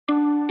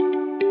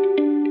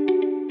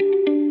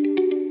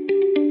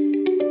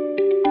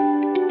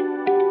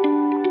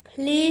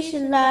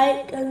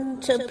like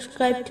and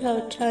subscribe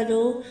to our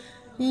channel.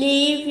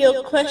 Leave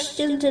your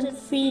questions and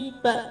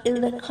feedback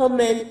in the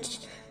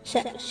comments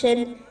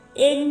section.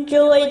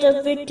 Enjoy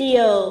the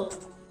video.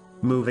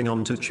 Moving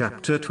on to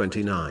chapter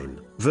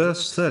 29,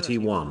 verse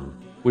 31.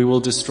 We will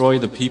destroy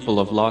the people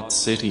of Lot's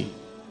city.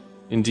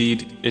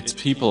 Indeed, its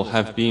people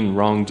have been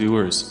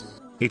wrongdoers.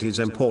 It is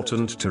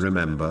important to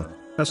remember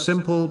a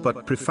simple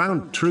but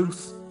profound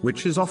truth,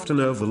 which is often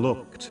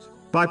overlooked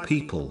by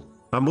people.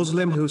 A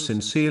Muslim who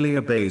sincerely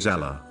obeys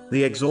Allah,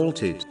 the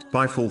Exalted,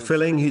 by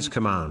fulfilling His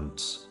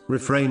commands,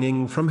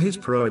 refraining from His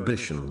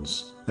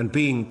prohibitions, and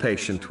being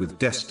patient with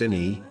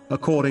destiny,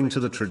 according to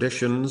the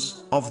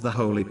traditions of the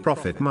Holy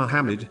Prophet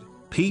Muhammad,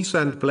 peace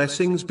and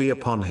blessings be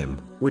upon him,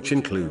 which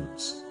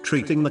includes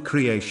treating the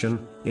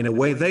creation in a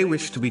way they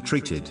wish to be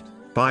treated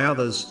by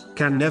others,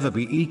 can never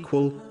be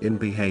equal in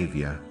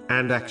behavior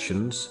and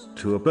actions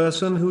to a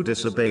person who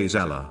disobeys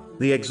Allah,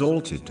 the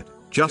Exalted,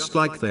 just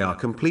like they are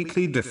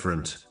completely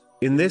different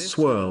in this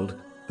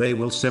world. They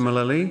will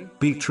similarly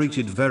be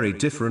treated very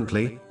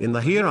differently in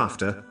the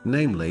hereafter,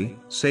 namely,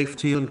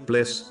 safety and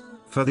bliss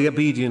for the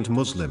obedient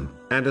Muslim,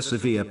 and a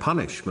severe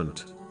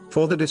punishment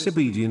for the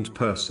disobedient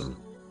person.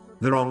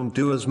 The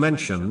wrongdoers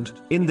mentioned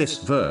in this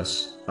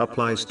verse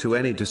applies to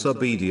any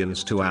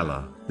disobedience to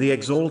Allah, the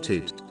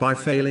Exalted, by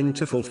failing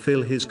to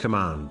fulfill His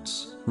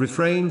commands,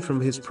 refrain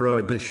from His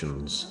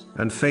prohibitions,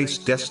 and face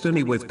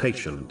destiny with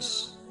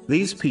patience.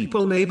 These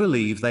people may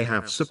believe they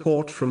have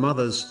support from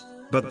others,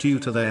 but due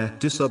to their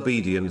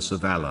disobedience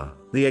of Allah,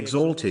 the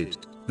Exalted,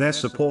 their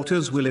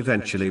supporters will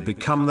eventually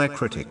become their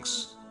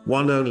critics.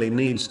 One only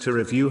needs to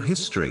review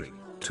history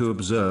to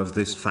observe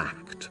this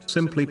fact.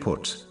 Simply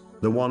put,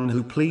 the one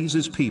who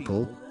pleases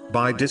people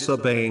by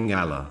disobeying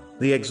Allah,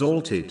 the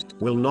Exalted,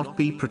 will not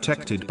be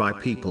protected by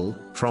people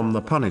from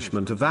the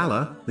punishment of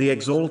Allah, the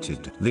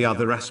Exalted. The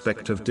other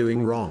aspect of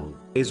doing wrong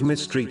is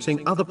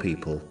mistreating other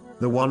people.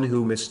 The one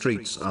who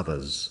mistreats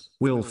others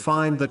will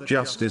find that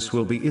justice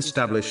will be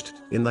established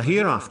in the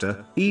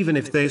hereafter, even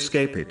if they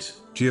escape it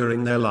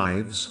during their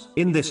lives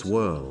in this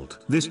world.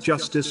 This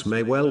justice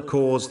may well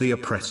cause the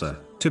oppressor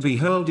to be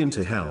hurled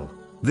into hell.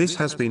 This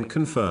has been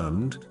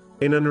confirmed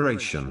in a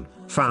narration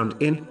found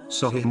in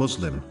Sahih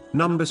Muslim,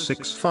 number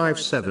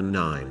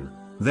 6579.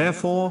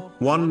 Therefore,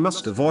 one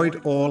must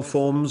avoid all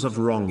forms of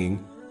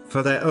wronging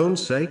for their own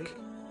sake,